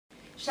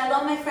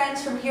Shalom, my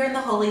friends from here in the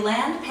Holy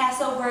Land.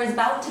 Passover is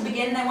about to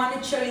begin, and I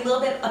wanted to show you a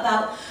little bit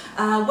about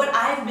what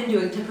I've been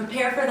doing to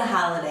prepare for the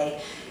holiday.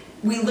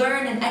 We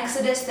learn in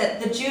Exodus that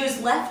the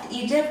Jews left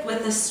Egypt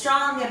with a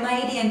strong and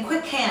mighty and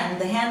quick hand,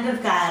 the hand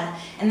of God,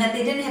 and that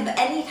they didn't have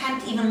any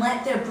time to even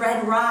let their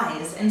bread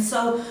rise. And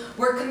so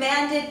we're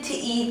commanded to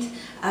eat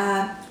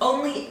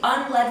only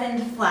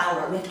unleavened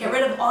flour. We have to get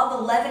rid of all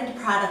the leavened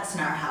products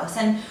in our house.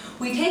 And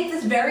we take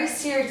this very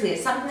seriously.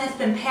 It's something that's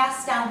been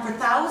passed down for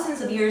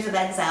thousands of years of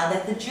exile,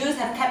 that the Jews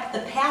have kept the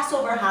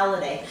Passover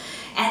holiday.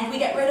 And we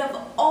get rid of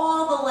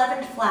all the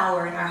leavened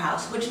flour in our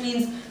house, which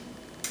means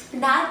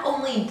not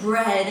only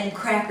bread and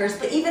crackers,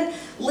 but even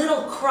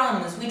little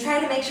crumbs. We try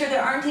to make sure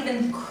there aren't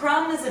even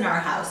crumbs in our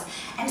house.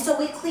 And so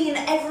we clean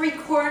every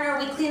corner,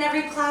 we clean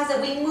every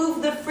closet, we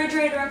move the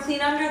refrigerator and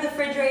clean under the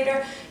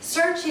refrigerator,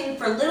 searching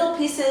for little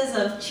pieces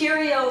of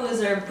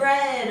Cheerios or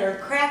bread or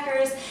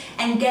crackers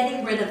and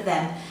getting rid of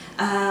them.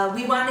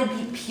 We want to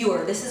be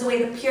pure. This is a way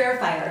to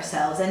purify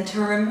ourselves and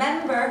to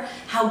remember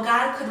how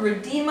God could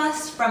redeem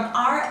us from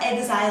our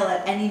exile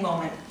at any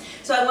moment.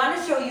 So I want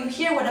to show you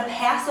here what a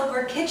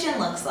Passover kitchen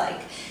looks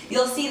like.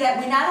 You'll see that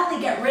we not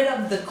only get rid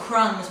of the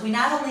crumbs, we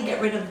not only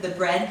get rid of the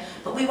bread,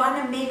 but we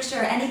want to make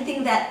sure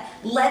anything that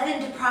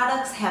leavened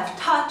products have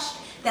touched,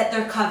 that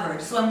they're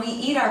covered. So when we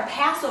eat our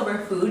Passover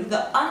food,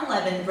 the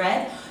unleavened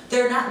bread,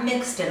 they're not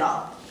mixed at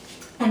all.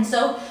 And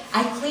so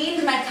I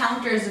cleaned my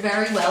counters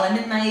very well. I'm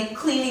in my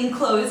cleaning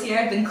clothes here.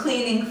 I've been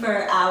cleaning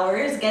for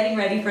hours, getting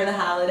ready for the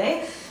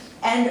holiday.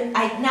 And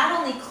I not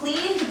only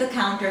cleaned the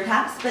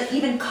countertops, but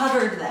even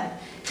covered them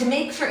to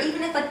make sure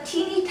even if a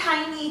teeny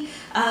tiny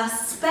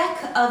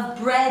speck of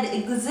bread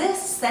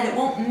exists, that it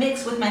won't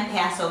mix with my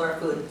Passover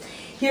food.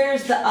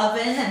 Here's the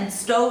oven and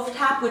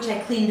stovetop, which I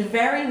cleaned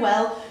very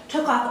well,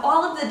 took off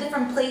all of the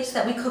different plates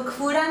that we cook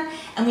food on,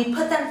 and we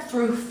put them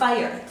through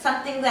fire.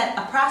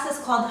 A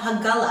process called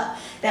hagala,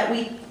 that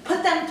we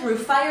put them through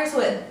fire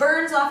so it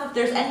burns off. If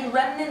there's any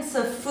remnants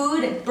of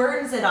food, it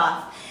burns it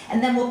off.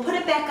 And then we'll put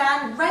it back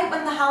on right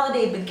when the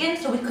holiday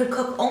begins so we could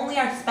cook only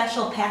our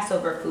special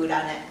Passover food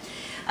on it.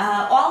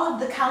 All of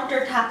the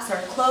countertops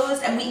are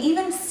closed, and we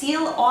even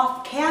seal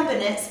off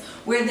cabinets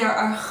where there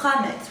are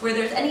chametz, where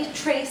there's any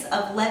trace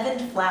of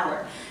leavened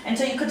flour. And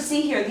so you could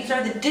see here, these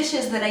are the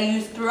dishes that I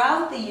use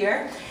throughout the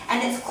year,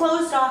 and it's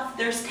closed off,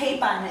 there's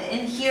tape on it.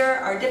 And here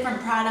are different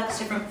products,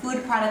 different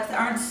food products that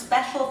aren't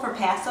special for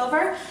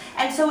Passover,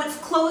 and so it's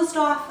closed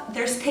off,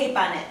 there's tape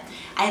on it.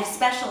 I have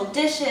special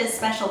dishes,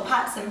 special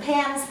pots and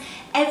pans.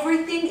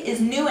 Everything is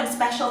new and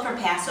special for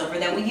Passover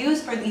that we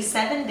use for these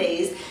 7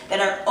 days that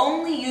are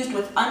only used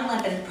with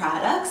unleavened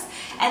products.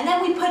 And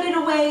then we put it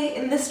away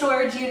in the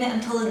storage unit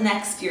until the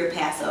next year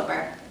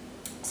Passover.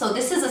 So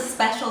this is a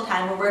special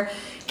time where we're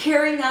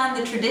carrying on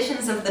the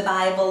traditions of the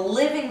Bible,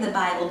 living the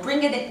Bible,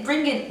 bringing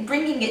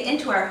it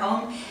into our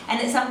home, and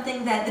it's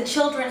something that the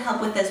children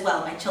help with as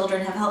well. My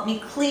children have helped me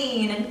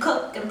clean and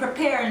cook and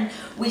prepare, and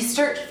we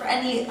search for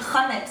any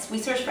chametz, we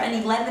search for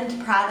any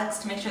leavened products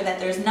to make sure that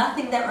there's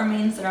nothing that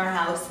remains in our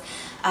house.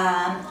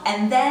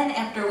 And then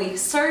after we've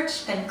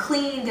searched and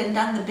cleaned and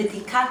done the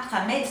bitikat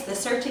chametz, the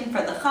searching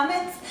for the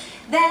chametz,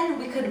 then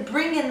we could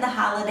bring in the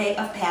holiday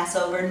of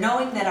Passover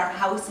knowing that our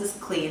house is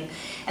clean.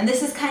 And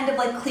this is kind of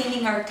like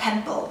cleaning our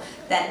temple,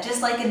 that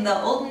just like in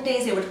the olden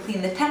days they would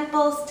clean the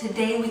temples,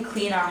 today we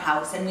clean our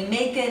house and we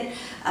make it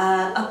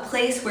a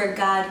place where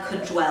God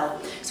could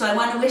dwell. So I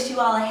want to wish you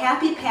all a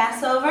happy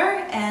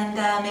Passover, and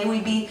may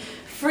we be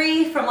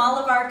free from all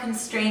of our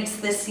constraints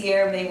this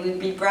year. May we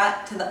be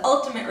brought to the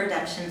ultimate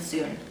redemption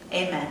soon.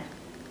 Amen.